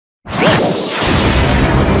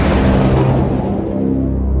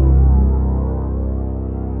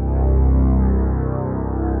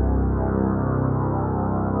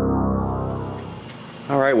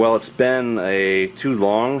well, it's been too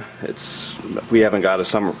long. We haven't got a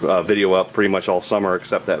summer video up pretty much all summer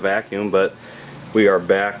except that vacuum, but we are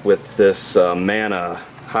back with this Amana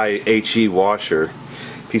high HE washer.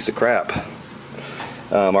 Piece of crap.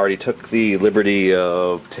 Already took the liberty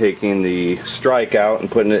of taking the strike out and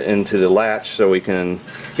putting it into the latch so we can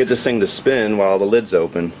get this thing to spin while the lid's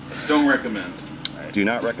open. Don't recommend. Do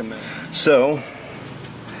not recommend. So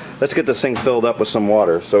let's get this thing filled up with some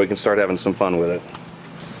water so we can start having some fun with it.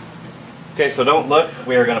 Okay, so don't look.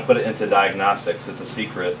 We are going to put it into diagnostics. It's a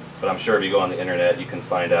secret, but I'm sure if you go on the internet you can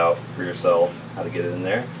find out for yourself how to get it in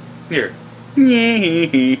there. Here.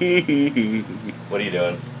 What are you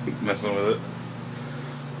doing? Messing with it.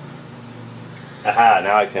 Aha,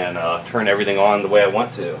 now I can turn everything on the way I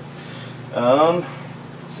want to.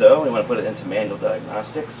 So we want to put it into manual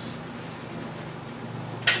diagnostics.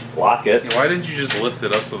 Lock it. Why didn't you just lift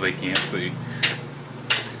it up so they can't see?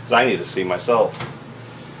 I need to see myself.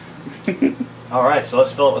 Alright, so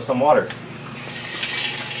let's fill it with some water.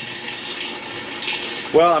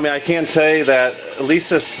 Well, I mean, I can say that at least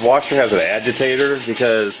this washer has an agitator,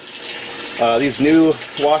 because these new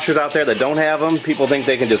washers out there that don't have them, people think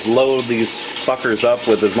they can just load these fuckers up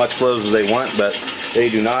with as much clothes as they want, but they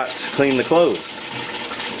do not clean the clothes.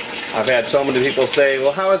 I've had so many people say,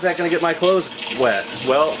 well, how is that going to get my clothes wet?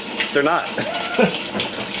 Well, they're not.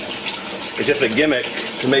 It's just a gimmick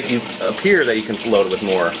to make you appear that you can load it with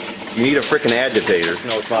more. You need a freaking agitator.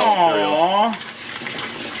 No, it's not material.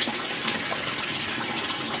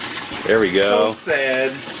 There we go. So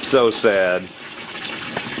sad. So sad.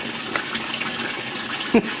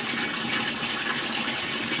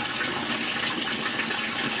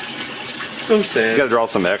 So sad. You gotta draw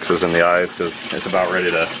some X's in the eyes because it's about ready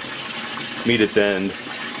to meet its end.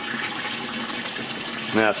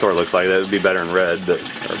 That sort of looks like that. It would be better in red, but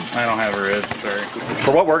I don't have a red, sorry.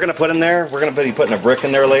 for what we're gonna put in there, we're gonna be putting a brick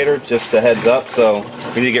in there later, just a heads up, so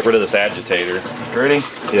we need to get rid of this agitator. Ready?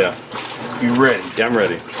 Yeah. You ready? Yeah, I'm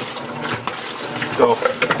ready. Go.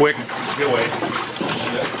 Quick. Get away.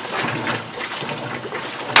 Shit.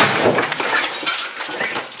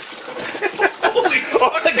 Holy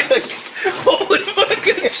fucking, holy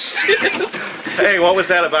fucking shit. Hey, what was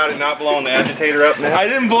that about it not blowing the agitator up now? I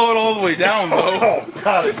didn't blow it all the way down, though. Oh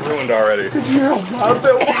god, it's ruined already. You're about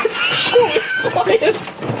that one.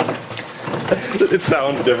 It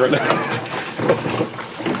sounds different.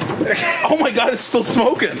 Oh my god, it's still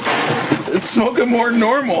smoking. It's smoking more than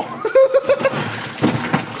normal.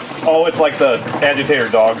 Oh, it's like the agitator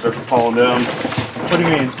dogs are falling down. What do you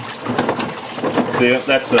mean? See,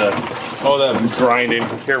 that's the Oh, that. grinding.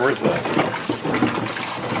 Here, where's the...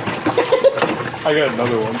 I got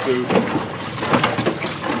another one too.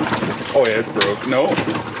 Oh yeah, it's broke. No.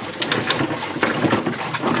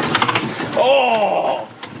 Oh!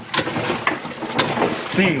 It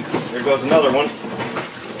stinks. Here goes another one.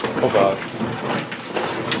 Oh god.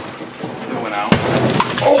 It went out.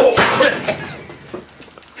 Oh!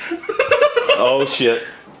 Oh shit.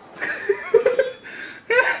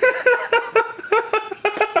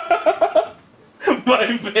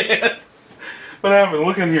 My bad. What happened?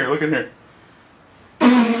 Look in here, look in here.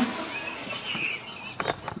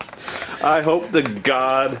 I hope to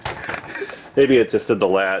God, maybe it just did the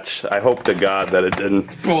latch. I hope to God that it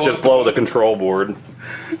didn't just blow the control board.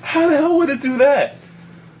 How the hell would it do that?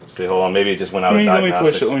 See, hold on, maybe it just went out of Let me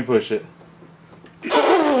diagnostics. push it, let me push it.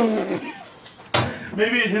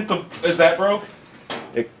 Maybe it hit the... Is that broke?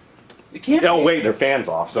 It can't Oh be. wait, their fan's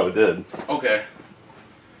off, so it did. Okay.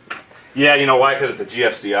 Yeah, you know why? Because it's a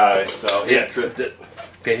GFCI, so yeah, it tripped it.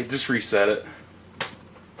 Okay, just reset it.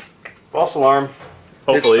 False alarm.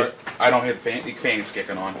 Hopefully. I don't hear the fan's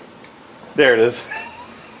kicking on. There it is.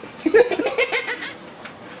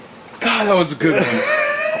 God, that was a good one.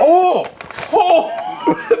 Oh! Oh!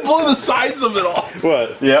 It blew the sides of it off.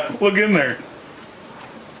 What? Yep. Look in there.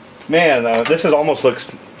 Man, this is almost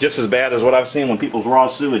looks just as bad as what I've seen when people's raw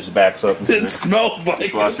sewage backs up. It smells like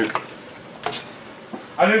it. Washer.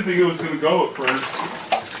 I didn't think it was going to go at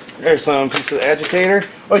first. There's some piece of agitator.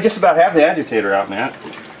 Oh, you just about have the agitator out, Matt.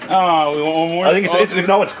 Oh, we want one more? I think it's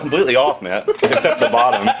no, it's completely off, Matt, except the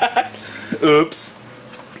bottom. Oops.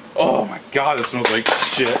 Oh my god, it smells like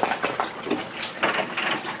shit.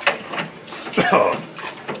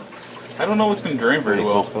 I don't know what's going to drain very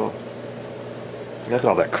well. Got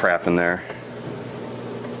all that crap in there.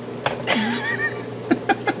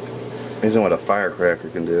 Isn't what a firecracker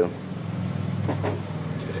can do.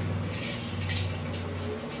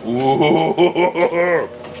 Ooh.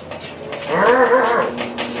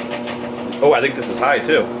 Oh, I think this is high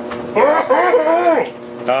too.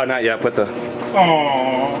 Oh, not yet. Put the.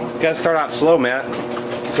 Aww. Gotta start out slow, Matt.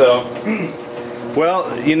 So,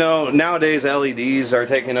 Well, you know, nowadays LEDs are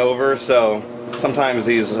taking over, so sometimes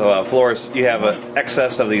these fluorescent, you have an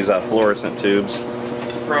excess of these fluorescent tubes.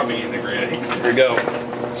 It's probably integrated. Here we go.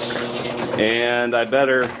 And I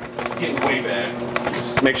better Get way back.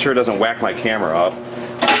 just make sure it doesn't whack my camera up.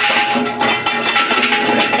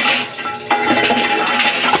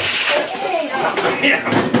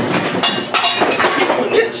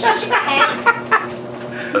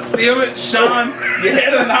 Damn it, Sean! You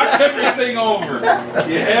had to knock everything over.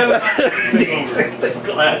 You had to knock everything over. The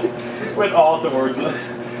glass went all towards us.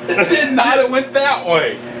 It did not. It went that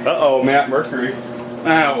way. Uh-oh, Matt Mercury.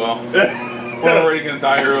 Ah, well. We're already gonna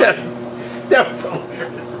die early. That was all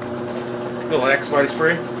good. Relax, body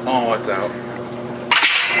spray. Oh, it's out.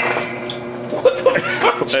 What the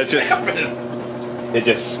fuck That's just happened?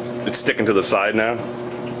 it's sticking to the side now.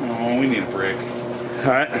 Oh, we need a break.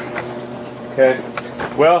 Alright. Okay.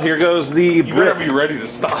 Well, here goes the You better brick. be ready to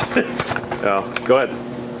stop it. Oh, go ahead.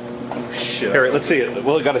 Oh, shit. Here, let's see it.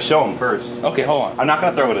 Well, I gotta show him first. Okay, hold on. I'm not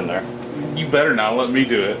gonna throw it in there. You better not let me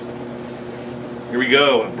do it. Here we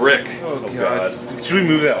go, a brick. Oh, God. Should we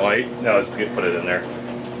move that light? No, let's put it in there.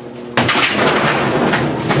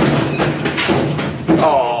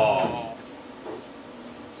 Oh.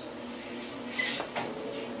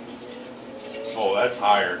 Oh, that's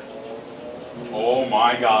higher. Oh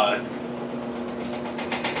my God.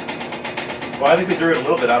 Well, I think we threw it a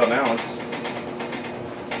little bit out of balance.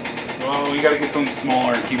 Well, we gotta get something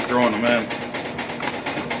smaller and keep throwing them in.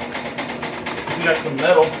 We got some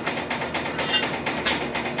metal.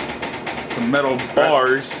 Some metal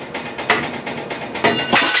bars.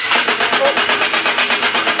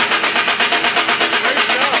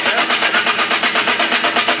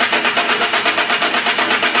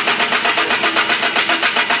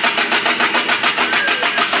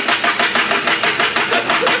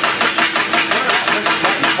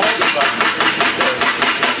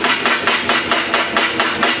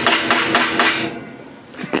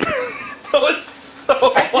 That was so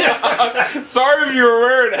loud. Sorry if you were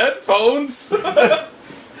wearing headphones.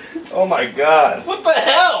 Oh my God. What the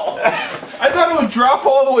hell? I thought it would drop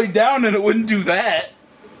all the way down and it wouldn't do that.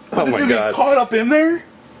 Oh my Did it get God. caught up in there?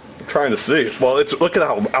 I'm trying to see. Well, look at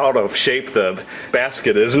how out of shape the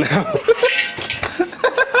basket is now.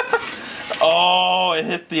 Oh, it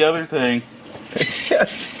hit the other thing.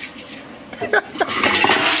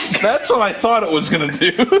 That's what I thought it was gonna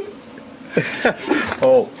do.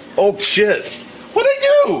 Oh shit. What'd I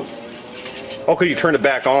do? Okay, you turned it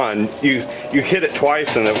back on. You hit it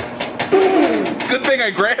twice and it. Good thing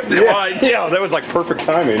I grabbed it. Yeah, that was like perfect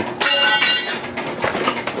timing.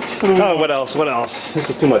 Oh, what else? What else? This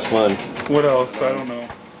is too much fun. What else? I don't know.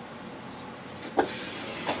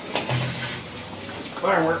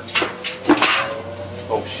 Firework.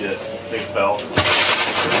 Oh shit! Big fell.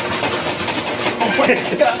 Oh my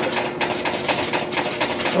God.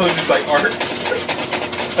 Oh, it's just like arcs.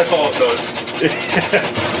 That's all it does.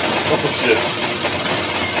 Oh shit!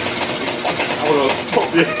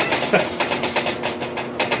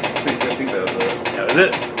 I think that was it. Yeah, is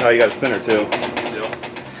it? Oh, you got a spinner too. Yeah.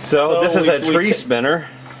 So this is a we tree spinner.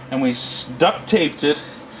 And we duct taped it,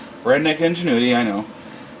 redneck ingenuity, I know,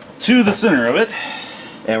 to the center of it.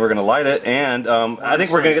 And we're gonna light it, and I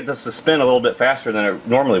think we're gonna get this to spin a little bit faster than it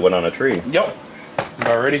normally would on a tree. Yep.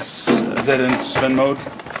 All ready? Is that in spin mode?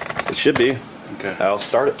 It should be. Okay. I'll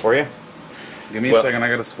start it for you. Give me a second. I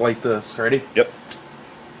gotta flight this. Ready? Yep.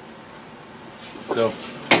 Go.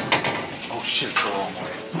 Oh shit! It's the wrong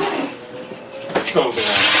way. So the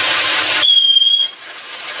wrong way.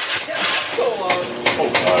 Oh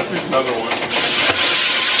God! There's another one.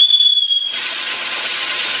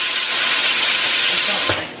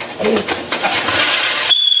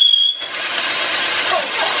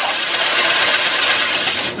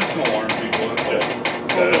 It's just an alarm, people. That's all.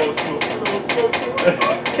 Oh, it's smoke.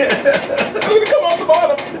 It's gonna come off the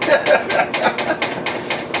bottom.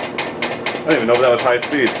 I didn't even know that was high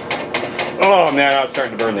speed. Oh man, now it's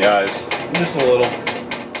starting to burn the eyes. Just a little.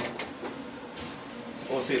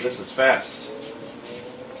 Well, let's see if this is fast.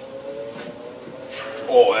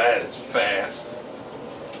 Oh, that is fast.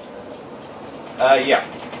 Yeah.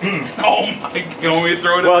 Oh my! You want me to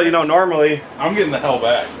throw it? Well, in you know, normally I'm getting the hell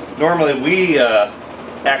back. we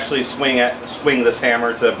actually swing this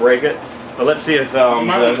hammer to break it. But let's see if might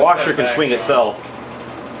wanna the washer step can back, swing John. itself.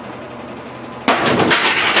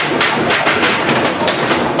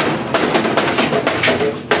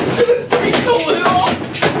 Break the lid off!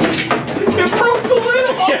 It broke the lid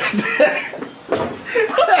off!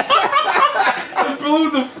 It blew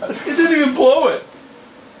the. It didn't even blow it.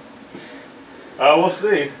 We'll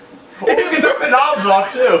see. Oh, you can took the knobs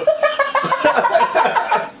off too.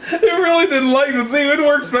 It really didn't like it. See, it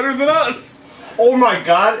works better than us. Oh my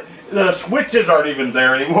god, the switches aren't even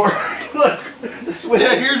there anymore. Look, the switch.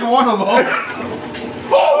 Yeah, here's one of them.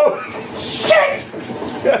 Oh, shit!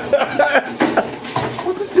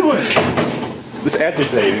 What's it doing? It's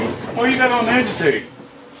agitating. Oh, you got on agitate.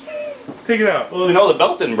 Take it out. Well, you know the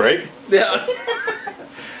belt didn't break. Yeah.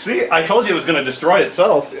 See, I told you it was going to destroy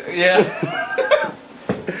itself. Yeah.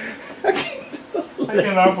 I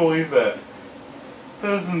cannot believe that.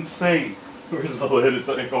 That is insane. Where's the lid? It's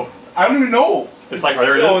like, oh. I don't even know. It's like,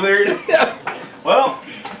 there it is. Oh, there it is. Yeah. Well,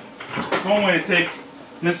 it's one way to take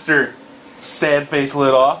Mr. Sad Face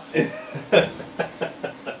lid off.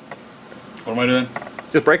 What am I doing?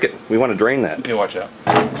 Just break it. We want to drain that. Okay, watch out.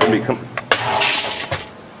 Well,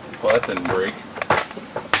 that didn't break.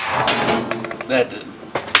 That didn't.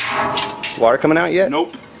 Water coming out yet?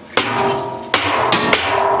 Nope.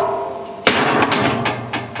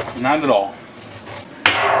 Not at all.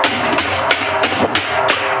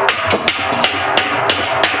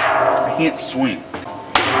 I can't swing.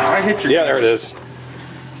 I hit your. Yeah, there it is.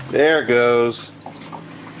 There it goes.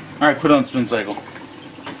 All right, put it on spin cycle.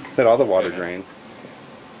 Let all the water drain.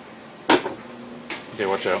 Okay,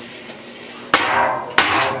 watch out.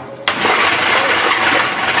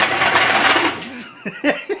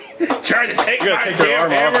 Trying to take my take your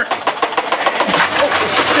arm hammer. Oh,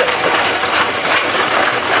 shit.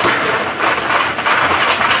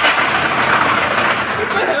 What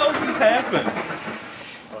the hell just happened?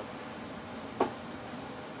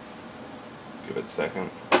 Give it a second.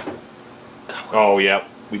 Oh, yep.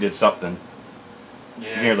 We did something.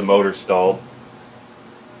 Yeah. You hear the motor stalled.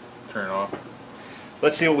 Turn it off.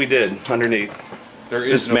 Let's see what we did underneath. There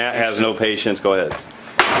is This Matt has no patience. Go ahead.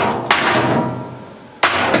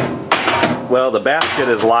 Well, the basket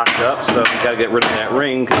is locked up, so we gotta get rid of that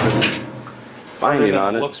ring because it's binding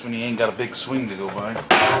on it. Looks when you ain't got a big swing to go by.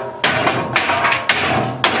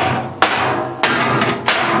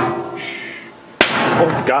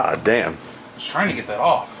 Oh, god damn. I was trying to get that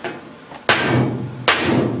off.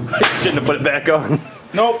 Shouldn't have put it back on.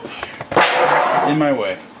 Nope. In my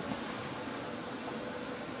way.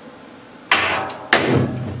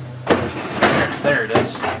 There it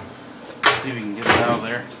is. See if we can get it out of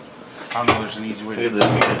there. I don't know if there's an easy way to Get do the,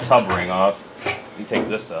 that. get the tub ring off. You take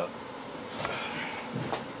this up.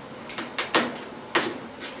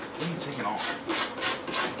 What are you taking off?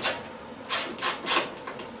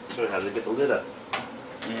 Show you how to get the lid up.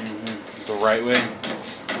 The right way?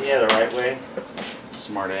 Yeah, the right way.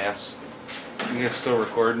 Smart ass. You guys still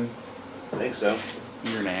recording? I think so.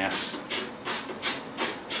 You're an ass.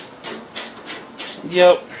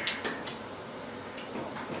 Yep.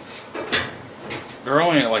 They're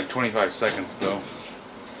only at like 25 seconds though.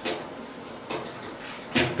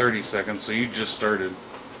 30 seconds, so you just started.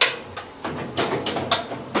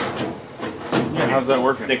 Yeah, how's that I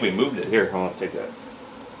working? think we moved it. Here, I want to take that.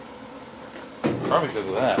 Probably because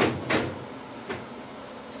of that.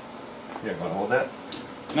 Here, want to hold that?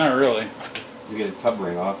 Not really. You get a tub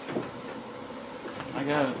ring off. I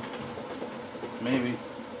got it. Maybe.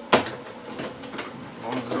 As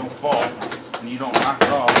long as it don't fall and you don't knock it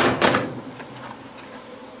off.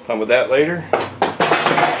 Fun with that later.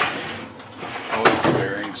 Oh, it's the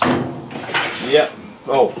bearings. Yep.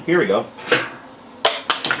 Oh, here we go.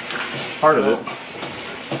 Part of it.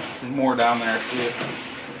 There's more down there. See it?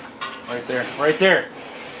 Right there. Right there.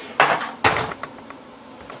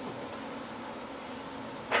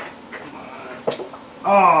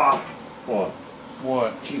 Ah. Hold on.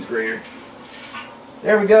 What? Cheese grater.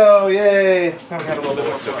 There we go. Yay. Now we got a little bit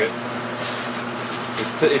more. It's okay.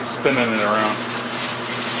 It's spinning it around.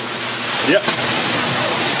 Yep.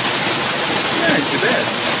 Yeah, it's too bad.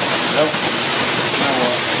 Nope. Now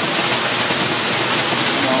what?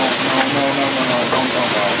 No. Don't.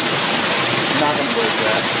 You're not gonna break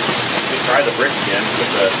that. Just try the brick again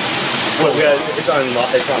with the. Well, yeah, it's on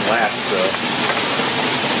latch, so.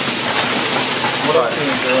 What else can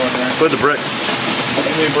we throw in there? Put the brick.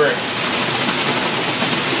 Give me a brick.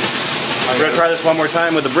 We're gonna try this one more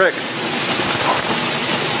time with the brick.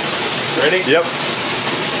 Ready? Yep.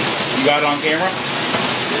 You got it on camera?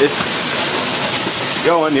 It's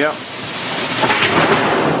going. Yep.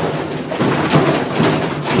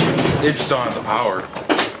 It just don't have the power.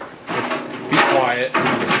 Be quiet.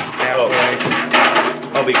 Halfway.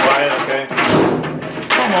 I'll be quiet. Okay.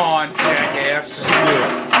 Come on, jackass. Just do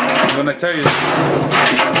it. When I tell you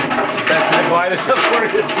that's quiet enough for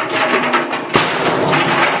you.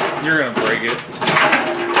 You're gonna break it.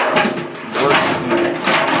 Worse than.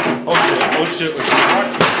 Oh shit.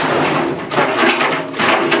 Watch it.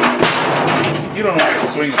 You don't know how to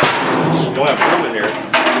swing it. Don't have room in here.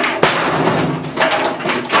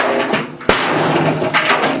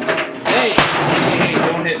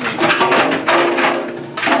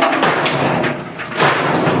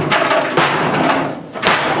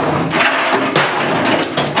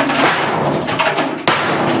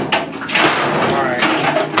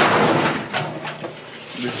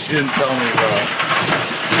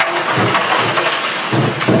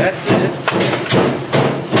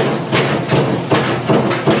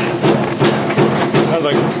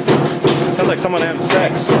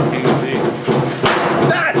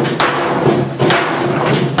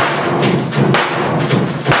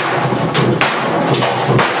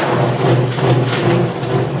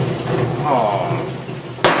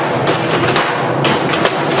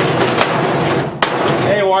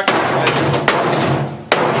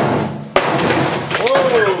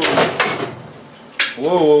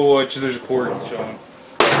 Whoa, whoa, whoa, there's a cord showing.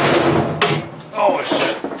 Oh,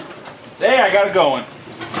 shit. Hey, I got it going.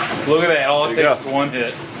 Look at that, all it takes is one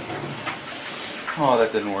hit. Oh,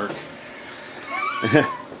 that didn't work.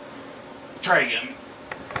 Try again.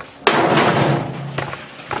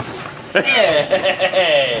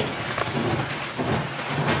 Hey!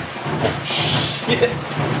 Shit!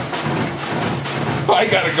 I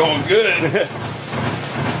got it going good.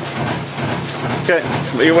 Okay,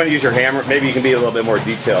 you want to use your hammer? Maybe you can be a little bit more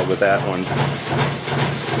detailed with that one.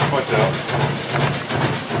 Watch out.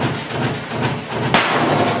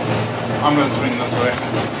 I'm gonna swing this way.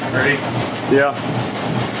 Ready? Yeah.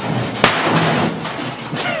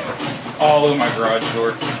 Oh, look at my garage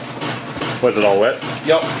door. Was it all wet?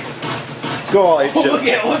 Yep. Let's go all ape shit. Look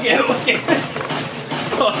at it, look at it, look at it.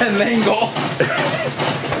 It's on an angle.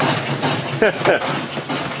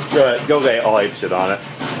 Go ahead, go all ape shit on it.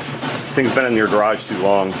 Thing's been in your garage too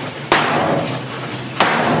long.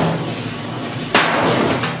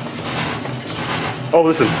 Oh,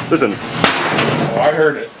 listen, listen. Oh, I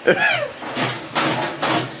heard it.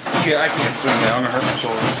 Yeah, I can't swing that. I'm gonna hurt my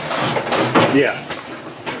shoulder. Yeah.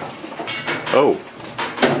 Oh.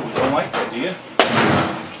 Don't like that, do you?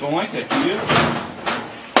 Don't like that, do you?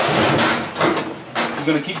 You're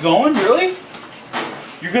gonna keep going, really?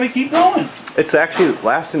 You're gonna keep going. It's actually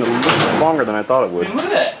lasting a little bit longer than I thought it I would. mean, look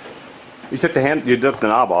at that. You took the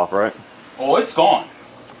knob off, right? Oh, it's gone.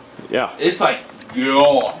 Yeah. It's like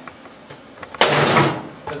gone.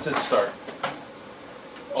 Let's hit start.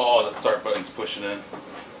 Oh, that start button's pushing in.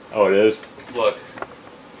 Oh, it is? Look.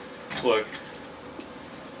 Look.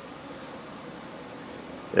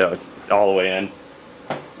 Yeah, it's all the way in.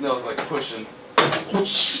 That was like pushing.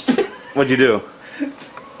 What'd you do?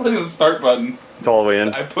 Look at the start button. It's all the way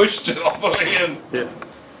in. I pushed it all the way in. Yeah.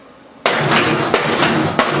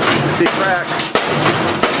 See crack.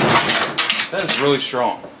 That is really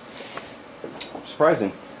strong.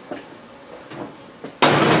 Surprising.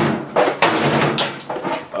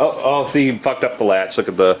 Oh, see, you fucked up the latch. Look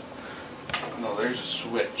at the... No, there's a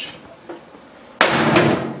switch.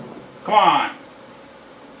 Come on.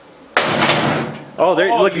 Oh, there.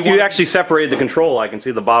 Oh, look, you actually separated the control. I can see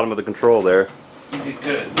the bottom of the control there. You did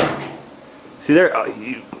good. See there?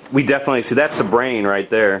 We definitely... See, that's the brain right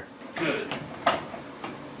there. Good.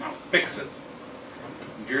 Now fix it.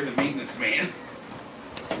 You're the maintenance man.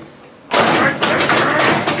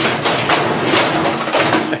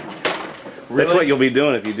 Really? That's what you'll be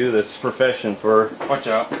doing if you do this profession for... Watch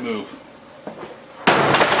out. Move.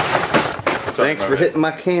 Thanks for hitting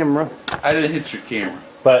my camera. I didn't hit your camera.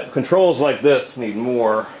 But controls like this need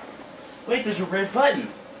more. Wait, there's a red button.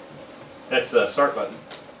 That's the start button.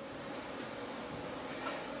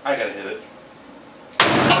 I gotta hit it.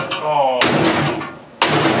 Oh.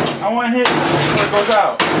 I want to hit it before it goes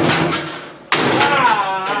out.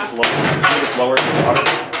 Ah! Just lower it.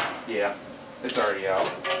 Yeah. It's already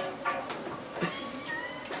out.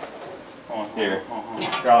 Here.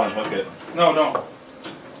 I'll unhook it. No, no.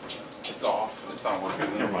 It's off. It's not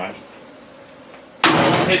working. Never mind.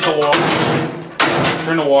 Hit the wall.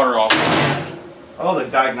 Turn the water off. Oh, the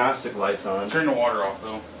diagnostic light's on. Turn the water off,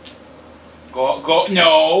 though. Go.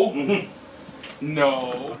 No.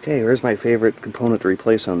 No. Okay, where's my favorite component to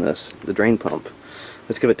replace on this? The drain pump.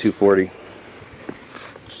 Let's give it 240.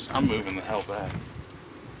 I'm moving the hell back.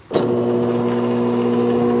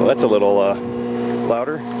 Well, that's a little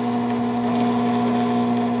louder.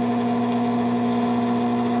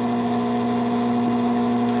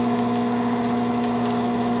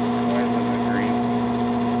 Why isn't it green?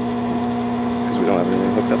 Because we don't have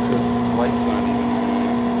anything hooked up to it. The light's not even on.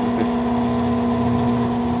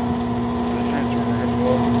 Is the transformer gonna go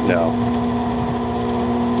up? No.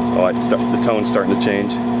 Oh, the tone's starting to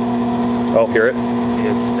change. Oh, hear it?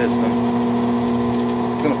 Yeah, it's hissing.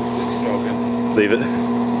 It's smoking. Leave it.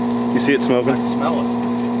 You see it smoking? I smell it.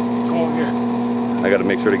 Come over here. I gotta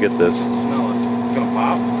make sure to get this. Smell it. It's gonna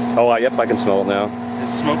pop. Oh, yep, I can smell it now.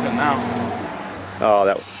 It's smoking now. Oh,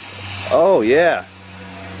 that. Oh, yeah.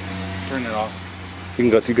 Turn it off. You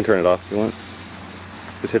can turn it off if you want.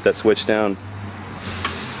 Just hit that switch down.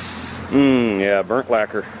 Yeah, burnt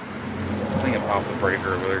lacquer. I think it popped the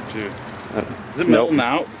breaker over there too. Is it Nope. melting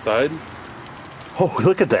out the side? Oh,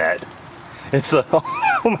 look at that. It's a,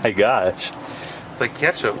 oh my gosh. It's like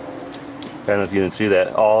ketchup. I don't know if you didn't see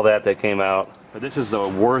that. All that came out. But this is the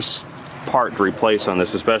worst part to replace on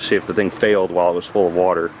this, especially if the thing failed while it was full of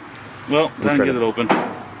water. Well, time to get it open.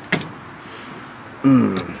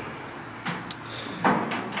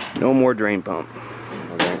 No more drain pump.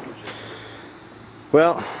 Okay.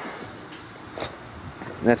 Well,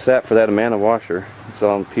 that's that for that Amana washer. It's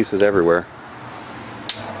all in pieces everywhere.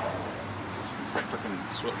 freaking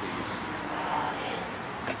sweat beads.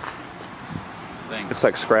 Thanks. It's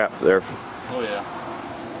like scrap there. Oh yeah.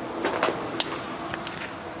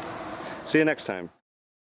 See you next time.